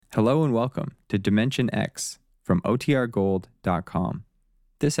Hello and welcome to Dimension X from OTRGold.com.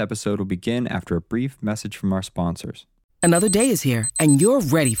 This episode will begin after a brief message from our sponsors. Another day is here, and you're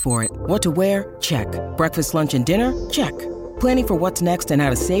ready for it. What to wear? Check. Breakfast, lunch, and dinner? Check. Planning for what's next and how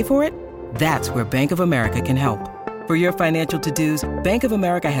to save for it? That's where Bank of America can help. For your financial to-dos, Bank of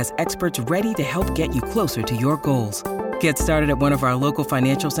America has experts ready to help get you closer to your goals. Get started at one of our local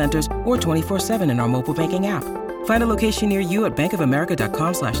financial centers or 24/7 in our mobile banking app. Find a location near you at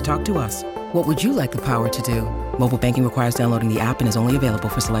bankofamerica.com/talktous. What would you like the power to do? Mobile banking requires downloading the app and is only available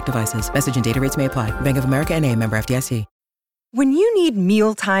for select devices. Message and data rates may apply. Bank of America N.A., member FDIC. When you need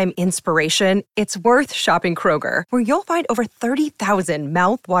mealtime inspiration, it's worth shopping Kroger, where you'll find over 30,000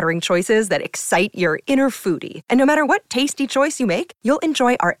 mouth-watering choices that excite your inner foodie. And no matter what tasty choice you make, you'll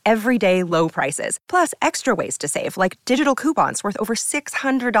enjoy our everyday low prices, plus extra ways to save, like digital coupons worth over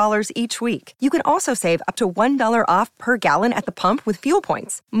 $600 each week. You can also save up to $1 off per gallon at the pump with fuel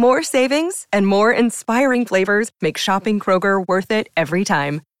points. More savings and more inspiring flavors make shopping Kroger worth it every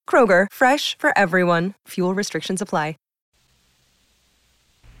time. Kroger, fresh for everyone. Fuel restrictions apply.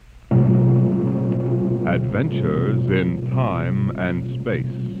 Adventures in Time and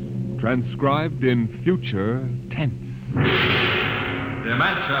Space, transcribed in future tense.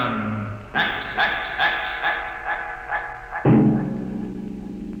 Dimension X.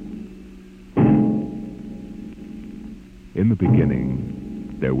 In the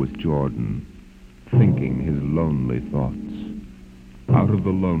beginning, there was Jordan, thinking his lonely thoughts. Out of the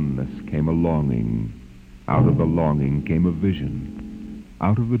loneness came a longing. Out of the longing came a vision.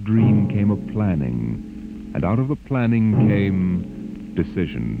 Out of the dream came a planning. And out of the planning came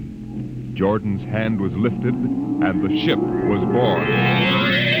decision. Jordan's hand was lifted, and the ship was born.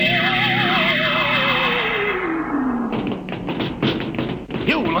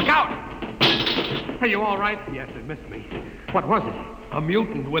 You, look out! Are you all right? Yes, it missed me. What was it? A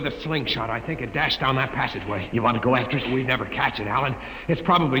mutant with a slingshot. I think it dashed down that passageway. You want to go after it? We'd never catch it, Alan. It's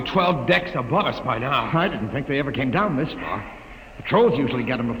probably 12 decks above us by now. I didn't think they ever came down this far. Patrols usually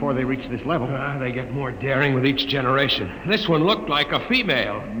get them before they reach this level. They get more daring with each generation. This one looked like a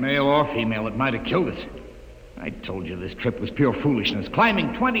female. Male or female, it might have killed us. I told you this trip was pure foolishness.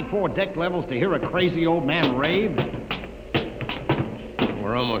 Climbing 24 deck levels to hear a crazy old man rave.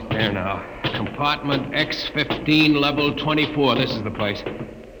 We're almost there now. Compartment X15, level 24. This is the place.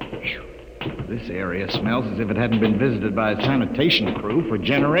 Whew. This area smells as if it hadn't been visited by a sanitation crew for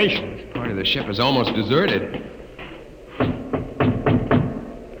generations. Part of the ship is almost deserted.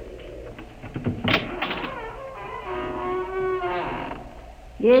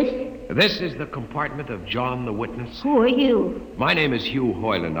 Yes? This is the compartment of John the Witness. Who are you? My name is Hugh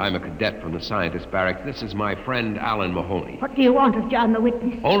Hoyland. I'm a cadet from the scientist barracks. This is my friend Alan Mahoney. What do you want of John the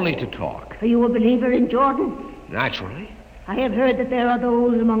Witness? Only to talk. Are you a believer in Jordan? Naturally. I have heard that there are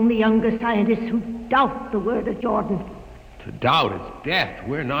those among the younger scientists who doubt the word of Jordan. To doubt is death.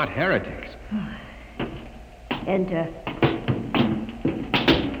 We're not heretics. Enter.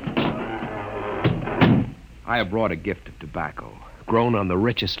 I have brought a gift of tobacco, grown on the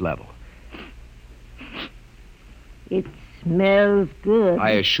richest level. It smells good.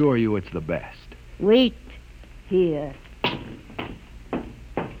 I assure you it's the best. Wait here.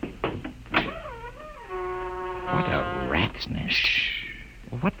 What a rat's nest. Shh.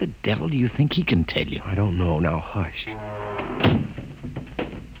 What the devil do you think he can tell you? I don't know. Now, hush.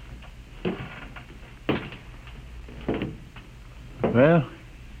 Well?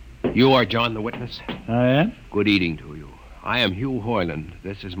 You are John the Witness? I am. Good eating to you. I am Hugh Hoyland.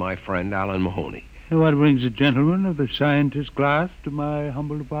 This is my friend Alan Mahoney. What brings a gentleman of the scientist class to my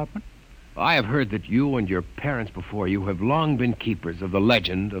humble apartment? I have heard that you and your parents before you have long been keepers of the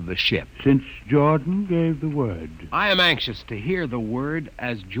legend of the ship. Since Jordan gave the word. I am anxious to hear the word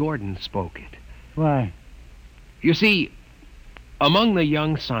as Jordan spoke it. Why? You see, among the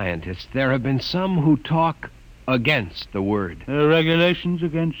young scientists, there have been some who talk against the word. Regulations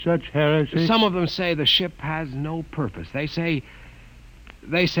against such heresy? Some of them say the ship has no purpose. They say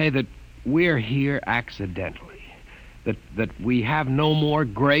that we're here accidentally. That we have no more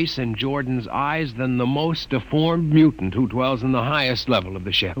grace in Jordan's eyes than the most deformed mutant who dwells in the highest level of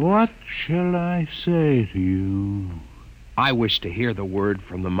the ship. What shall I say to you? I wish to hear the word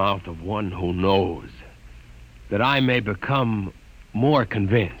from the mouth of one who knows, that I may become more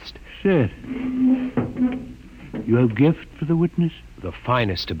convinced. Sit. You have gift for the witness? The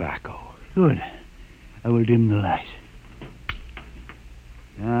finest tobacco. Good. I will dim the light.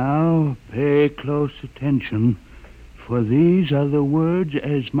 Now, pay close attention, for these are the words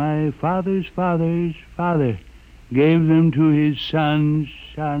as my father's father's father gave them to his son's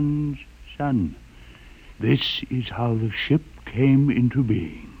son's son. This is how the ship came into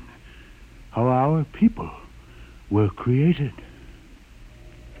being. how our people were created.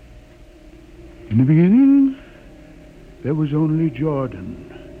 In the beginning, there was only Jordan,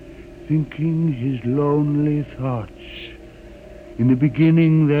 thinking his lonely thoughts. In the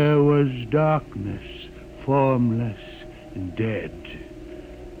beginning, there was darkness, formless and dead.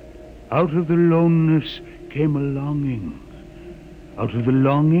 Out of the loneness came a longing. Out of the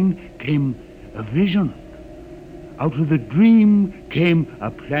longing came a vision. Out of the dream came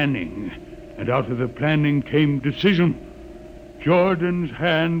a planning. And out of the planning came decision. Jordan's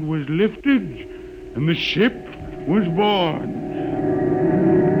hand was lifted, and the ship was born.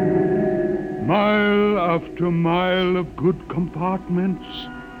 Mile after mile of good compartments,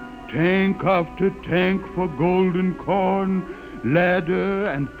 tank after tank for golden corn, ladder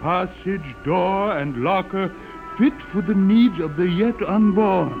and passage, door and locker, fit for the needs of the yet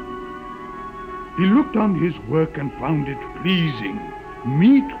unborn. He looked on his work and found it pleasing,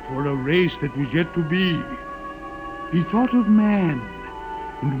 meet for a race that was yet to be. He thought of man,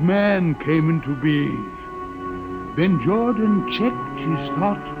 and man came into being. Then Jordan checked his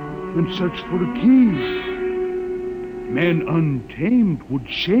thought and searched for a key. Man untamed would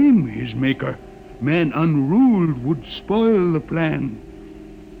shame his maker. Man unruled would spoil the plan.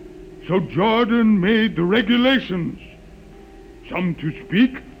 So Jordan made the regulations, some to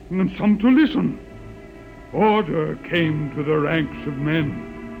speak and some to listen. Order came to the ranks of men.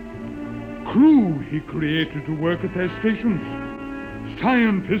 Crew he created to work at their stations,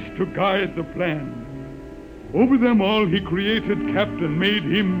 scientists to guide the plan. Over them all he created captain, made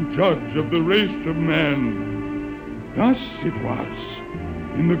him judge of the race of man. Thus it was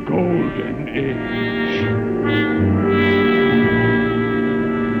in the golden age.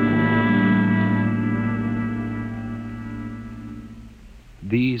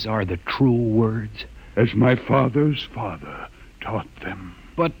 These are the true words? As my father's father taught them.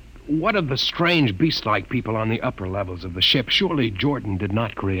 But what of the strange beast-like people on the upper levels of the ship? Surely Jordan did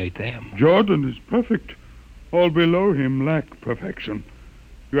not create them. Jordan is perfect. All below him lack perfection.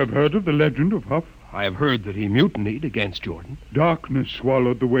 You have heard of the legend of Huff? I have heard that he mutinied against Jordan. Darkness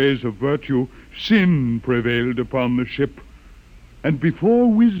swallowed the ways of virtue. Sin prevailed upon the ship. And before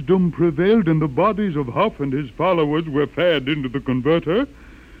wisdom prevailed and the bodies of Huff and his followers were fed into the converter,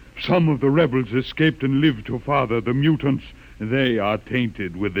 some of the rebels escaped and lived to father the mutants. They are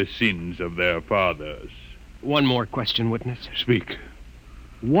tainted with the sins of their fathers. One more question, witness. Speak.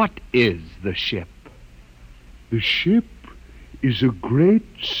 What is the ship? The ship is a great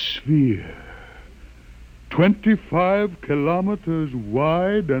sphere, 25 kilometers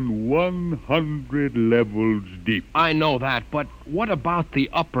wide and 100 levels deep. I know that, but what about the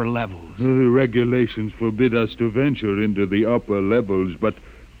upper levels? The regulations forbid us to venture into the upper levels, but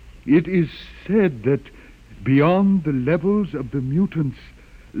it is said that beyond the levels of the mutants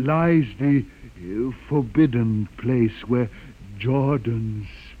lies the forbidden place where Jordan's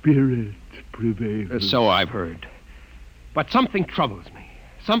spirit prevails. So I've heard. But something troubles me.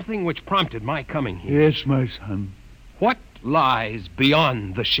 Something which prompted my coming here. Yes, my son. What lies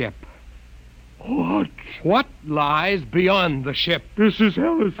beyond the ship? What? What lies beyond the ship? This is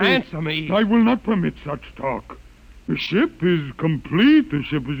heresy. Answer me. I will not permit such talk. The ship is complete. The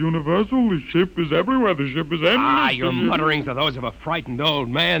ship is universal. The ship is everywhere. The ship is endless. Your mutterings are those of a frightened old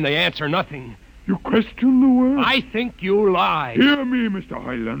man. They answer nothing. You question the word? I think you lie. Hear me, Mr.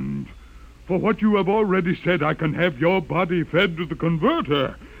 Highland. For what you have already said, I can have your body fed to the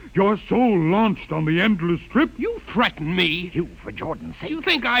converter, your soul launched on the endless trip. You threaten me. You, for Jordan's sake. You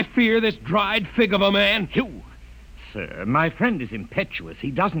think I fear this dried fig of a man? You. Sir, my friend is impetuous. He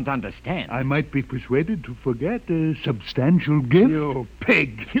doesn't understand. I might be persuaded to forget a substantial gift. You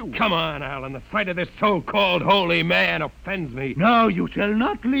pig. You. Come on, Alan. The sight of this so-called holy man offends me. No, you shall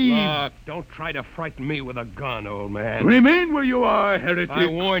not leave. Look, don't try to frighten me with a gun, old man. Remain where you are, heretic. I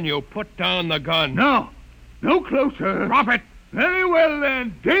warn you, put down the gun. No. No closer. Drop it. Very well,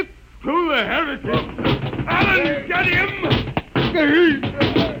 then. Death to the heretic. Alan, get him!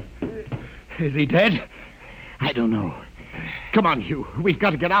 Is he dead? I don't know. Come on, Hugh. We've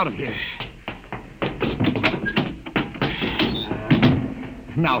got to get out of here.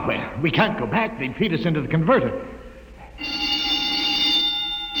 Now where? We can't go back. They'd feed us into the converter.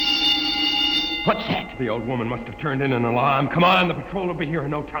 What's that? The old woman must have turned in an alarm. Come on, the patrol will be here in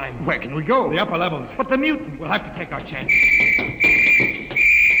no time. Where can we go? The upper levels. But the mutant. We'll have to take our chance.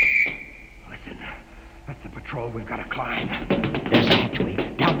 Listen, that's the patrol we've got to climb. There's a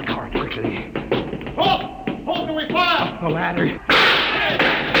hatchway. Down the corridor. Quickly. Halt! Halt, do we fire? The ladder.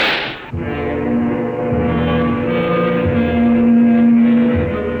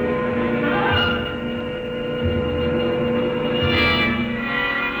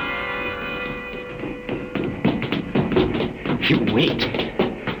 Hugh, wait.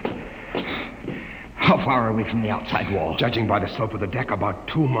 How far are we from the outside wall? Judging by the slope of the deck, about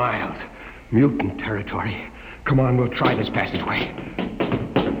 2 miles. Mutant territory. Come on, we'll try this passageway.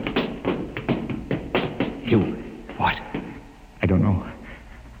 Hugh. What? I don't know.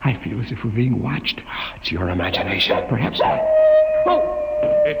 I feel as if we're being watched. It's your imagination. Perhaps not. Oh!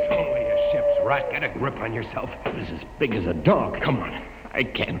 It's only a ship's rat. Get a grip on yourself. This is as big as a dog. Come on. I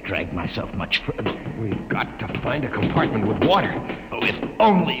can't drag myself much further. We've got to find a compartment with water. Oh, if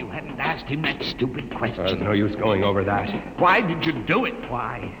only you hadn't asked him that stupid question. There's no use going over that. Why did you do it?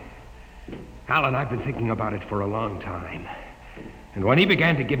 Why? Alan, I've been thinking about it for a long time. And when he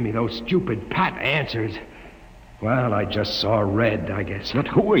began to give me those stupid pat answers, well, I just saw red, I guess. But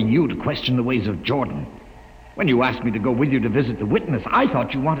who are you to question the ways of Jordan? When you asked me to go with you to visit the witness, I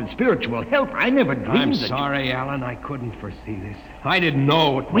thought you wanted spiritual help. I never dreamed I'm that sorry, Alan. I couldn't foresee this. I didn't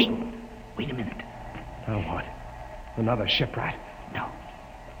know. Wait a minute. Now what? Another shipwreck? No.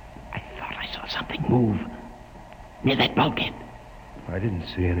 I thought I saw something move near that bulkhead. I didn't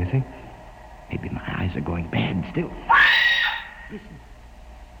see anything. Maybe my eyes are going bad still. Listen.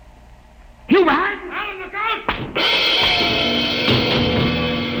 You behind! Alan, look out!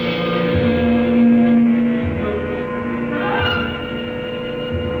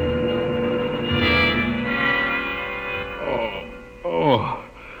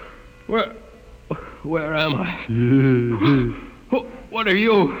 Where am I? What are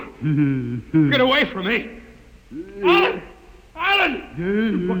you? Get away from me! Alan!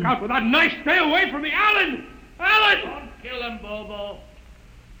 Alan! Look out for that knife! Stay away from me! Alan! Alan! Don't kill him, Bobo.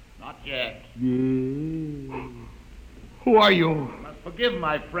 Not yet. Who are you? You must forgive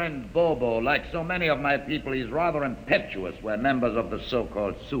my friend Bobo. Like so many of my people, he's rather impetuous where members of the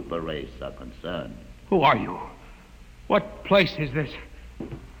so-called super race are concerned. Who are you? What place is this?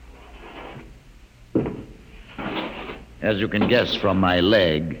 As you can guess from my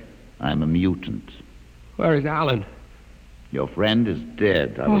leg, I'm a mutant. Where is Alan? Your friend is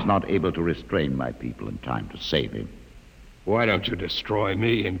dead. I was not able to restrain my people in time to save him. Why don't you destroy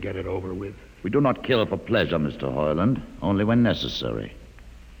me and get it over with? We do not kill for pleasure, Mr. Hoyland, only when necessary.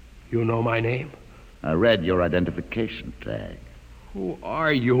 You know my name? I read your identification tag. Who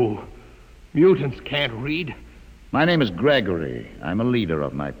are you? Mutants can't read. My name is Gregory. I'm a leader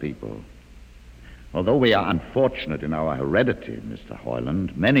of my people. Although we are unfortunate in our heredity, Mr.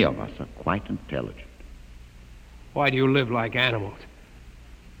 Hoyland, many of us are quite intelligent. Why do you live like animals?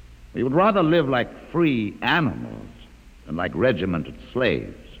 We would rather live like free animals than like regimented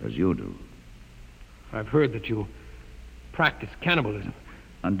slaves, as you do. I've heard that you practice cannibalism.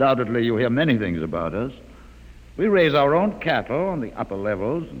 Undoubtedly, you hear many things about us. We raise our own cattle on the upper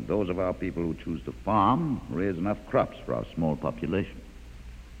levels, and those of our people who choose to farm raise enough crops for our small population.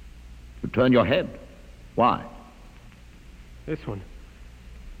 You turn your head. Why? This one.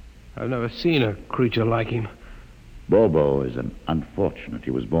 I've never seen a creature like him. Bobo is an unfortunate.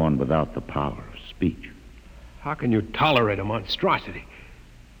 He was born without the power of speech. How can you tolerate a monstrosity?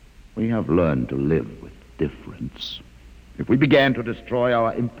 We have learned to live with difference. If we began to destroy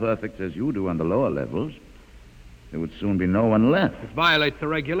our imperfects as you do on the lower levels, there would soon be no one left. It violates the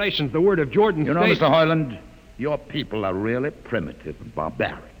regulations. The word of Jordan You know, states... Mr. Hoyland, your people are really primitive and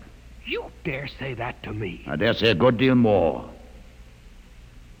barbaric. You dare say that to me? I dare say a good deal more.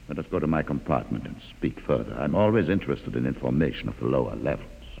 Let us go to my compartment and speak further. I'm always interested in information of the lower levels.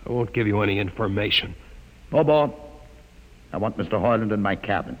 I won't give you any information. Bobo, I want Mr. Hoyland in my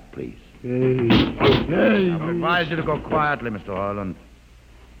cabin, please. Hey. I would advise you to go quietly, Mr. Hoyland.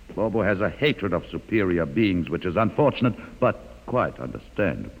 Bobo has a hatred of superior beings, which is unfortunate, but quite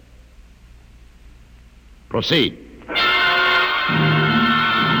understandable. Proceed.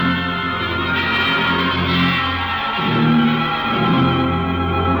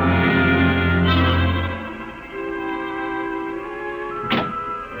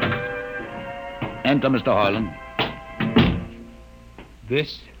 Enter, Mr. Hoyland.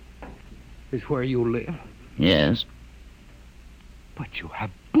 This is where you live? Yes. But you have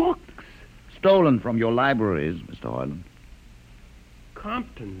books. Stolen from your libraries, Mr. Hoyland.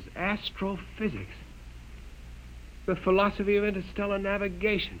 Compton's Astrophysics. The Philosophy of Interstellar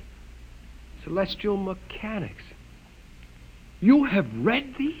Navigation. Celestial Mechanics. You have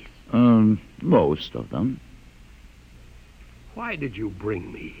read these? Most of them. Why did you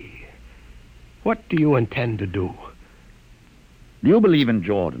bring me here? What do you intend to do? Do you believe in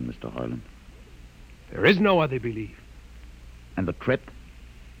Jordan, Mr. Hoyland? There is no other belief. And the trip?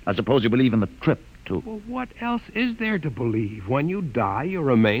 I suppose you believe in the trip, too. Well, what else is there to believe? When you die, your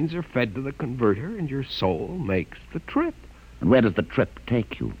remains are fed to the converter, and your soul makes the trip. And where does the trip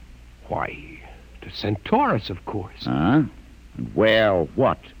take you? Why, to Centaurus, of course. Huh? And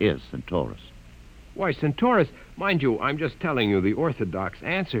what is Centaurus? Why, Centaurus, mind you, I'm just telling you the orthodox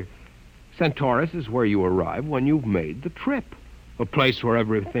answer. Centaurus is where you arrive when you've made the trip. A place where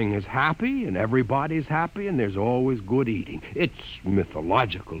everything is happy and everybody's happy and there's always good eating. It's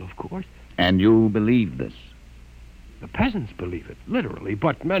mythological, of course. And you believe this? The peasants believe it, literally,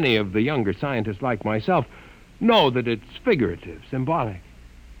 but many of the younger scientists like myself know that it's figurative, symbolic.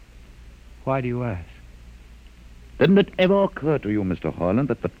 Why do you ask? Didn't it ever occur to you, Mr. Hoyland,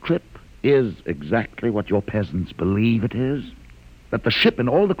 that the trip is exactly what your peasants believe it is? That the ship and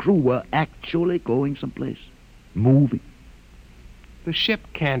all the crew were actually going someplace, moving? The ship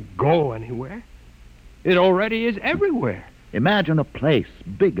can't go anywhere. It already is everywhere. Imagine a place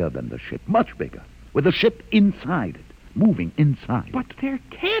bigger than the ship, much bigger, with the ship inside it, moving inside. But there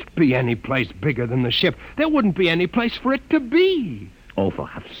can't be any place bigger than the ship. There wouldn't be any place for it to be. Oh, for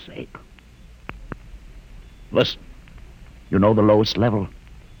heaven's sake. Listen, you know the lowest level?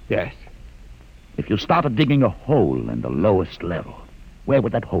 Yes. If you started digging a hole in the lowest level, where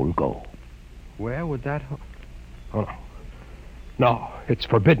would that hole go? Where would that hole... Oh, no. No, it's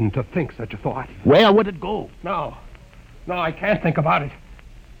forbidden to think such a thought. Where would it go? No. No, I can't think about it.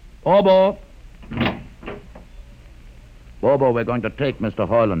 Bobo. Bobo, we're going to take Mr.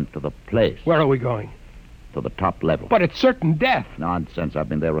 Hoyland to the place. Where are we going? To the top level. But it's certain death. Nonsense. I've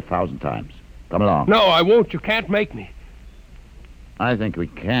been there 1,000 times. Come along. No, I won't. You can't make me. I think we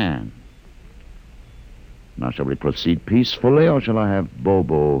can. Now, shall we proceed peacefully, or shall I have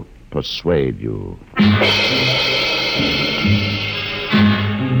Bobo persuade you?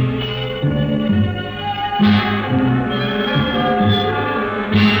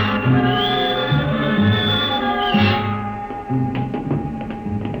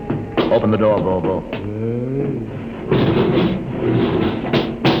 Open the door, Bobo.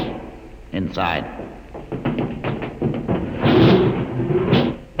 Inside.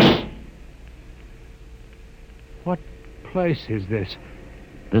 What place is this?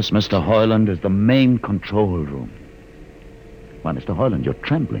 This, Mr. Hoyland, is the main control room. Why, Mr. Hoyland, you're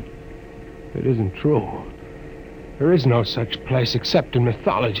trembling. It isn't true. There is no such place except in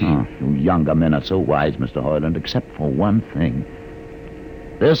mythology. Oh, you younger men are so wise, Mr. Hoyland, except for one thing.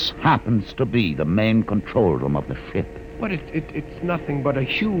 This happens to be the main control room of the ship. But it's nothing but a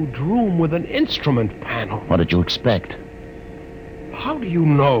huge room with an instrument panel. What did you expect? How do you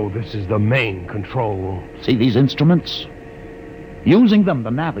know this is the main control room? See these instruments? Using them, the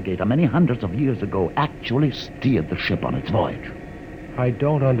navigator, many hundreds of years ago, actually steered the ship on its voyage. I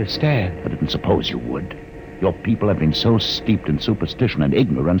don't understand. I didn't suppose you would. Your people have been so steeped in superstition and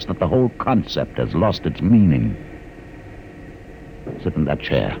ignorance that the whole concept has lost its meaning. Sit in that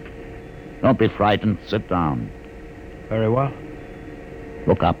chair. Don't be frightened. Sit down. Very well.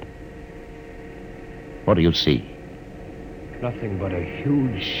 Look up. What do you see? Nothing but a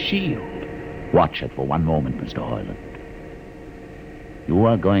huge shield. Watch it for one moment, Mr. Hoyland. You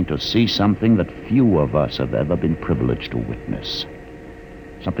are going to see something that few of us have ever been privileged to witness.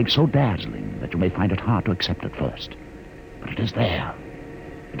 Something so dazzling that you may find it hard to accept at first. But it is there.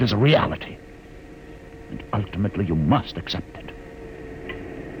 It is a reality. And ultimately you must accept it.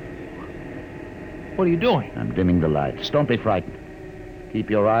 What are you doing? I'm dimming the lights. Don't be frightened. Keep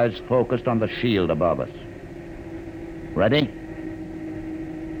your eyes focused on the shield above us. Ready?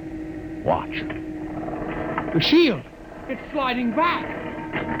 Watch. The shield! It's sliding back!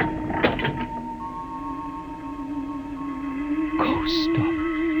 Ghost of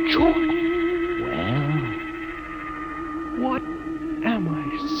Jordan! Well? What am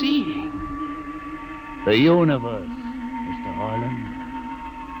I seeing? The universe, Mr. Hoyland.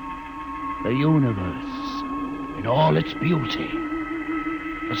 The universe in all its beauty.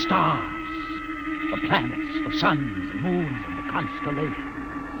 The stars, the planets, the suns, the moons, and the constellations.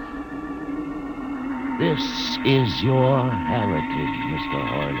 This is your heritage, Mr.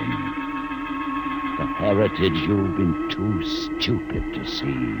 Hoyland. The heritage you've been too stupid to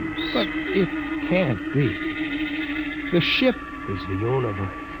seize. But it can't be. The ship is the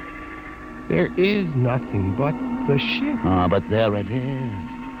universe. There is nothing but the ship. Ah, but there it is.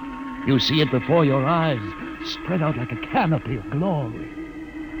 You see it before your eyes, spread out like a canopy of glory.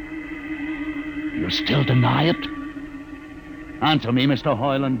 You still deny it? Answer me, Mr.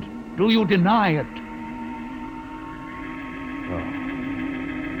 Hoyland. Do you deny it?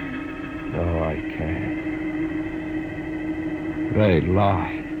 No, I can't. They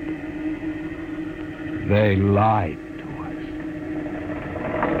lied. They lied to us.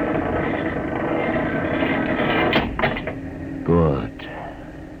 Good.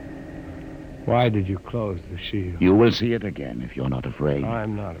 Why did you close the shield? You will see it again if you're not afraid.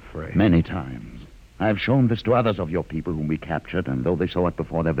 I'm not afraid. Many times. I've shown this to others of your people whom we captured, and though they saw it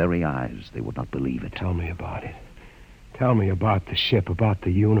before their very eyes, they would not believe it. Tell me about it. Tell me about the ship, about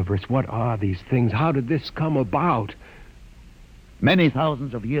the universe. What are these things? How did this come about? Many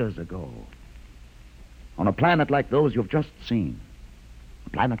thousands of years ago, on a planet like those you've just seen, a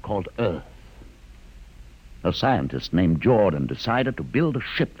planet called Earth, a scientist named Jordan decided to build a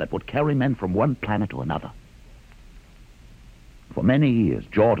ship that would carry men from one planet to another. For many years,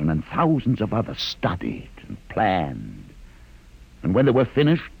 Jordan and thousands of others studied and planned. And when they were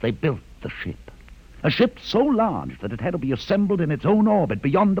finished, they built the ship. A ship so large that it had to be assembled in its own orbit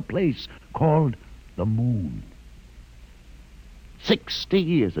beyond the place called the moon. 60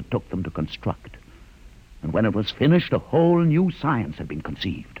 years it took them to construct. And when it was finished, a whole new science had been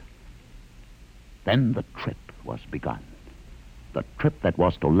conceived. Then the trip was begun. The trip that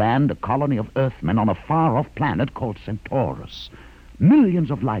was to land a colony of Earthmen on a far-off planet called Centaurus, millions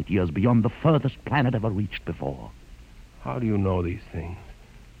of light years beyond the furthest planet ever reached before. How do you know these things?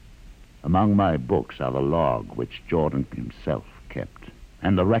 Among my books are the log which Jordan himself kept,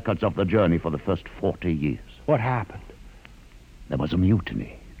 and the records of the journey for the first 40 years. What happened? There was a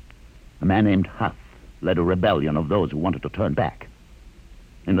mutiny. A man named Huth led a rebellion of those who wanted to turn back.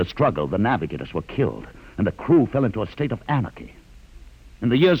 In the struggle, the navigators were killed, and the crew fell into a state of anarchy. In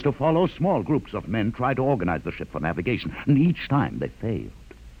the years to follow, small groups of men tried to organize the ship for navigation, and each time they failed.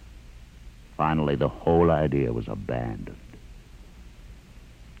 Finally, the whole idea was abandoned.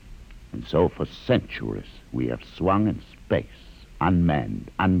 And so for centuries, we have swung in space,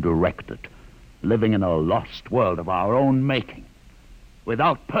 unmanned, undirected, living in a lost world of our own making,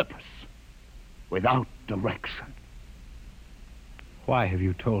 without purpose, without direction. Why have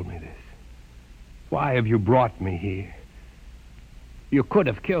you told me this? Why have you brought me here? You could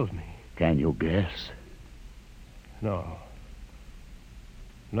have killed me. Can you guess? No.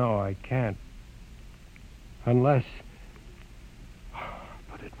 No, I can't. Unless...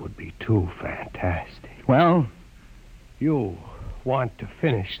 But it would be too fantastic. Well? You want to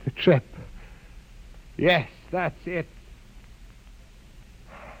finish the trip. Yes, that's it.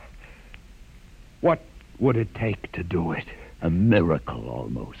 What would it take to do it? A miracle,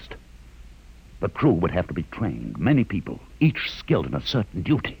 almost. The crew would have to be trained. Many people, each skilled in a certain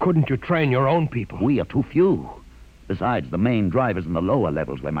duty. Couldn't you train your own people? We are too few. Besides, the main drivers in the lower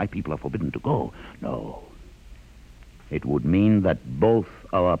levels where my people are forbidden to go. No. It would mean that both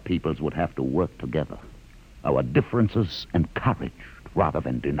our peoples would have to work together. Our differences encouraged rather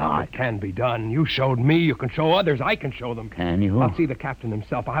than denied. It can be done. You showed me. You can show others. I can show them. Can you? I'll see the captain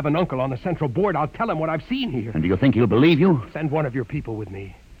himself. I have an uncle on the central board. I'll tell him what I've seen here. And do you think he'll believe you? Send one of your people with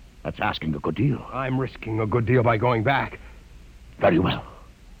me. That's asking a good deal. I'm risking a good deal by going back. Very well.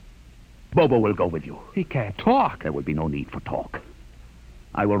 Bobo will go with you. He can't talk. There will be no need for talk.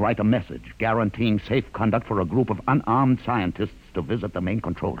 I will write a message guaranteeing safe conduct for a group of unarmed scientists to visit the main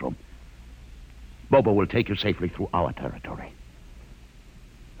control room. Bobo will take you safely through our territory.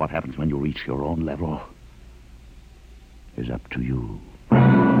 What happens when you reach your own level is up to you.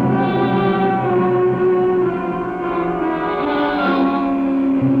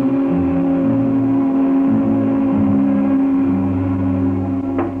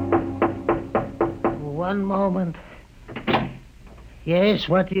 One moment. Yes,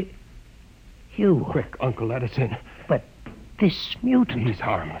 what you... Quick, Uncle, let us in. But this mutant... He's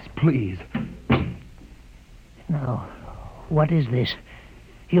harmless, please. Now, what is this?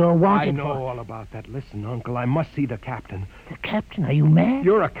 You're wanted I know for... all about that. Listen, Uncle, I must see the captain. The captain? Are you mad?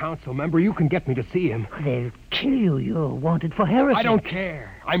 You're a council member. You can get me to see him. They'll kill you. You're wanted for heresy. I don't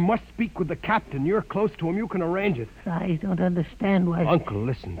care. I must speak with the captain. You're close to him. You can arrange it. I don't understand why... Uncle,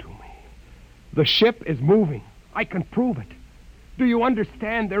 listen to me. The ship is moving. I can prove it. Do you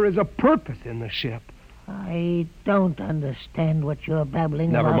understand there is a purpose in the ship? I don't understand what you're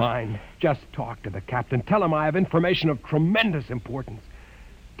babbling about. Never mind. Just talk to the captain. Tell him I have information of tremendous importance.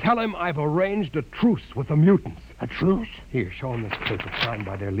 Tell him I've arranged a truce with the mutants. A truce? Here, show him this paper signed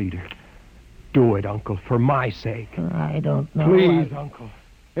by their leader. Do it, Uncle, for my sake. I don't know. Please, Uncle.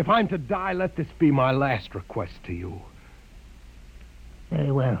 If I'm to die, let this be my last request to you.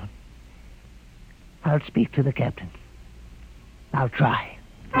 Very well. I'll speak to the captain. I'll try.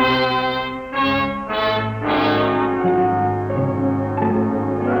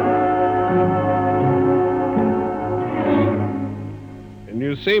 And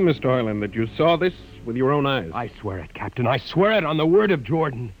you see, Mr. Hoyland, that you saw this with your own eyes. I swear it, Captain. I swear it on the word of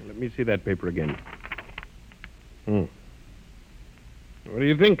Jordan. Let me see that paper again. What do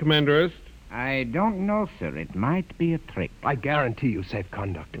you think, Commander Erst? I don't know, sir. It might be a trick. I guarantee you safe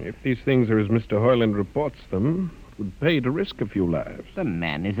conduct. If these things are as Mr. Hoyland reports them, it would pay to risk a few lives. The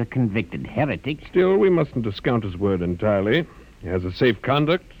man is a convicted heretic. Still, we mustn't discount his word entirely. He has a safe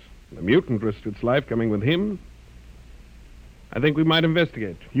conduct. The mutant risked its life coming with him. I think we might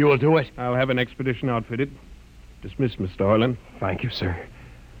investigate. You will do it? I'll have an expedition outfitted. Dismissed, Mr. Hoyland. Thank you, sir.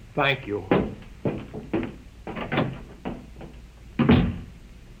 Thank you.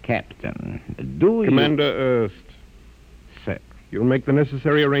 Captain, do you... Commander Erst. Sir. You'll make the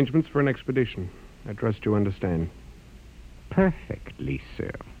necessary arrangements for an expedition. I trust you understand. Perfectly,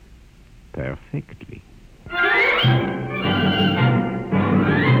 sir. Perfectly.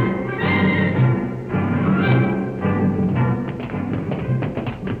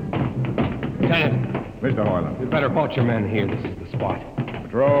 Lieutenant. Mr. Hoyland. You'd better halt your men here. This is the spot.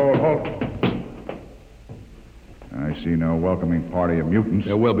 Patrol, halt. I see no welcoming party of mutants.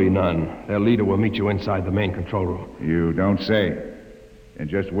 There will be none. Their leader will meet you inside the main control room. You don't say. And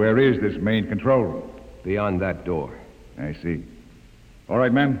just where is this main control room? Beyond that door. I see. All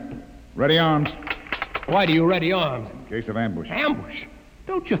right, men. Ready arms. Why do you ready arms? In case of ambush. Ambush?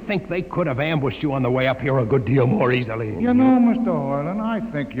 Don't you think they could have ambushed you on the way up here a good deal more easily? You know, Mr. Hoyland, I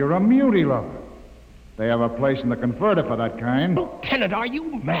think you're a mutie lover. They have a place in the converter for that kind. Lieutenant, are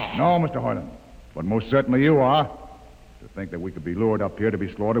you mad? No, Mr. Hoyland. But most certainly you are. To think that we could be lured up here to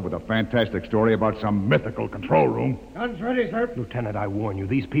be slaughtered with a fantastic story about some mythical control room. Guns ready, sir. Lieutenant, I warn you,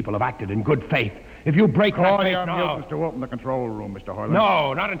 these people have acted in good faith. If you break Call that faith your now... mutants to open the control room, Mr. Hoyland.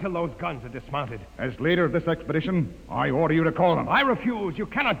 No, not until those guns are dismounted. As leader of this expedition, I order you to call them. I refuse. You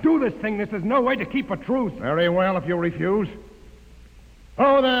cannot do this thing. This is no way to keep a truce. Very well, if you refuse.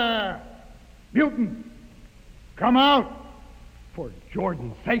 Oh, there! Mutant! Come out! For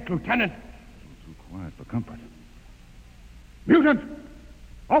Jordan's sake, Lieutenant. Too quiet for comfort. Mutant!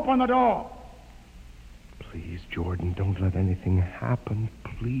 Open the door! Please, Jordan, don't let anything happen.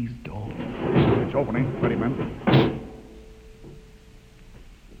 Please don't. It's opening. Ready, men.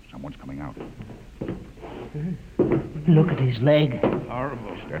 Someone's coming out. Look at his leg.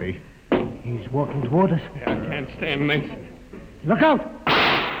 Horrible. Steady. He's walking toward us. Yeah, I can't stand this. Look out!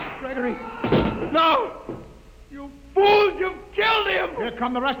 Gregory! No! You fools! You've killed him! Here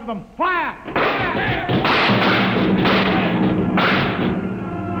come the rest of them. Fire!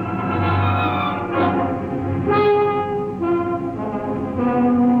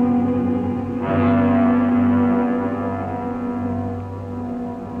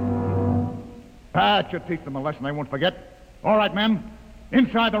 That should teach them a lesson they won't forget. All right, men.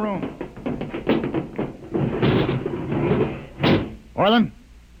 Inside the room. Orland,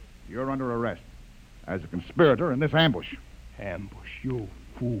 you're under arrest as a conspirator in this ambush. Ambush, you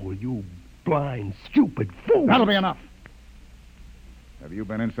fool, you blind, stupid fool. That'll be enough. Have you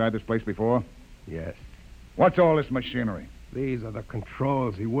been inside this place before? Yes. What's all this machinery? These are the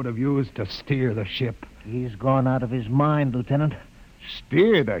controls he would have used to steer the ship. He's gone out of his mind, Lieutenant.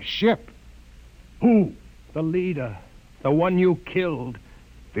 Steer the ship? Who? The leader. The one you killed.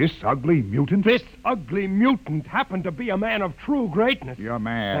 This ugly mutant? This ugly mutant happened to be a man of true greatness. You're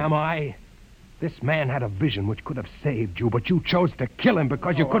mad. Am I? This man had a vision which could have saved you, but you chose to kill him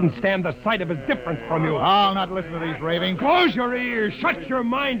because you couldn't stand the sight of his difference from you. I'll not listen to these ravings. Close your ears. Shut your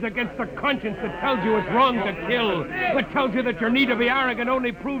minds against the conscience that tells you it's wrong to kill. That tells you that your need to be arrogant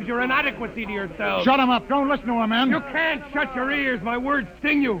only proves your inadequacy to yourself. Shut him up. Don't listen to him, man. You can't shut your ears. My words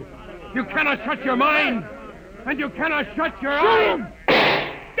sting you. You cannot shut your mind. And you cannot shut your eyes.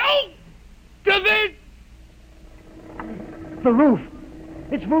 Don't do this! The roof.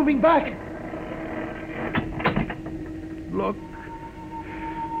 It's moving back. Look.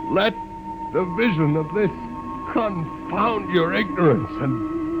 Let the vision of this confound your ignorance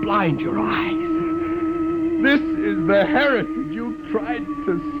and blind your eyes. This is the heritage you tried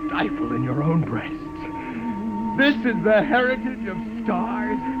to stifle in your own breasts. This is the heritage of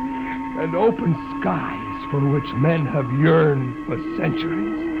stars and open skies for which men have yearned for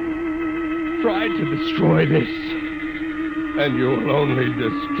centuries. Try to destroy this, and you'll only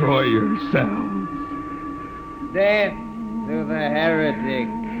destroy yourselves. Death to the heretic.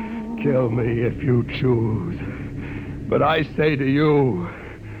 Kill me if you choose. But I say to you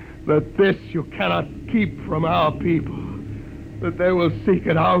that this you cannot keep from our people. That they will seek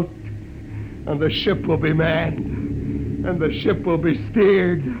it out, and the ship will be manned, and the ship will be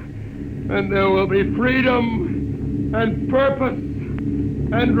steered, and there will be freedom and purpose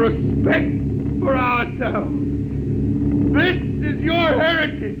and respect for ourselves. This is your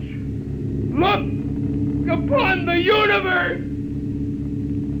heritage. Look upon the universe.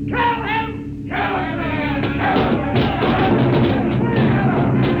 Kill him! Kill him! Kill him!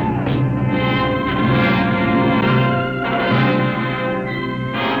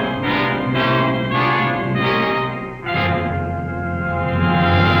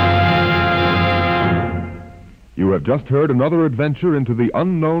 You have just heard another adventure into the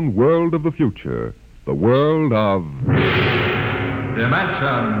unknown world of the future. The world of...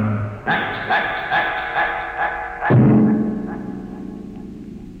 Dimension X.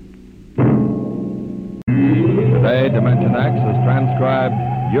 Today, Dimension X is transcribed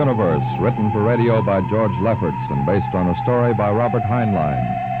Universe, written for radio by George Lefferts and based on a story by Robert Heinlein.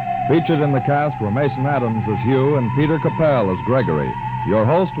 Featured in the cast were Mason Adams as Hugh and Peter Capell as Gregory. Your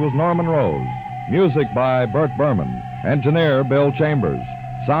host was Norman Rose. Music by Bert Berman. Engineer Bill Chambers.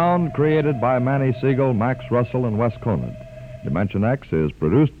 Sound created by Manny Siegel, Max Russell, and Wes Conant. Dimension X is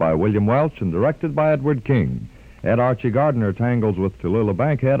produced by William Welch and directed by Edward King. Ed Archie Gardner tangles with Tallulah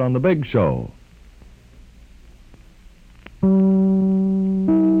Bankhead on The Big Show.